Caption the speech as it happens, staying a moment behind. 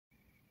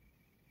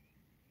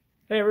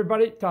Hey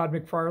everybody, Todd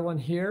McFarlane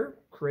here,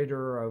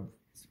 creator of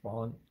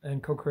Spawn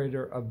and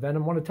co-creator of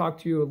Venom. I want to talk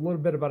to you a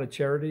little bit about a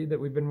charity that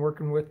we've been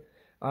working with.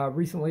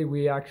 Recently,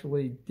 we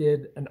actually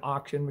did an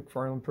auction.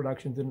 McFarlane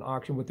Productions did an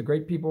auction with the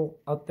great people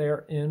out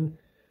there in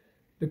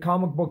the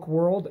comic book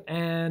world.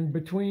 And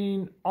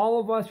between all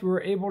of us, we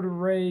were able to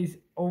raise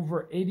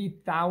over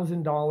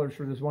 $80,000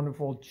 for this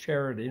wonderful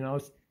charity.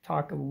 Let's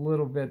talk a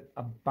little bit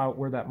about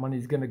where that money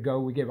is going to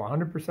go. We gave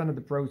 100% of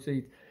the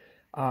proceeds.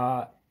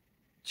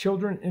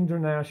 Children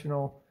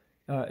International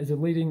is a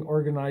leading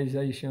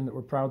organization that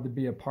we're proud to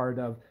be a part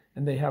of,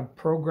 and they have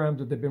programs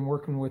that they've been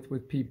working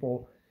with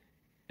people,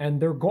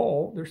 and their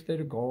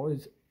stated goal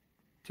is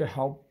to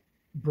help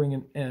bring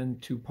an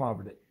end to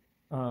poverty.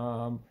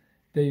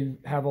 They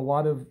have a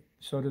lot of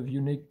sort of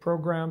unique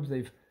programs.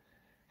 They've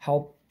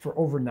helped for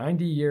over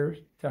 90 years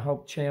to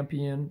help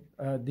champion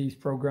these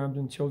programs,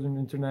 and Children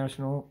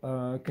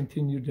International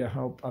continue to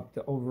help up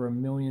to over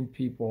 1 million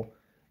people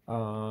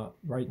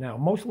right now,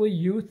 mostly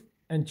youth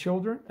and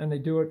children, and they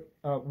do it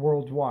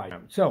worldwide.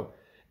 So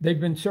they've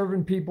been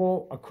serving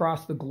people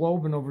across the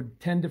globe in over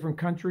 10 different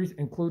countries,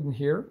 including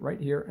right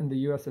here in the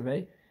US of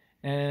A.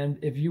 And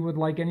if you would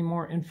like any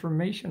more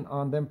information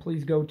on them,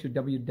 please go to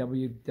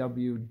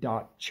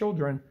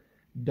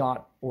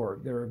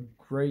www.children.org. They're a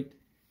great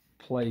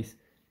place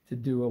to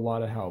do a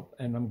lot of help,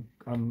 and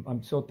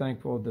I'm so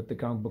thankful that the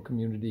comic book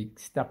community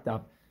stepped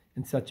up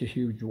in such a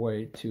huge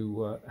way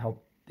to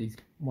help these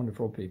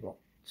wonderful people.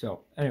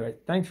 So anyway,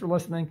 thanks for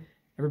listening.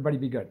 Everybody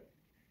be good.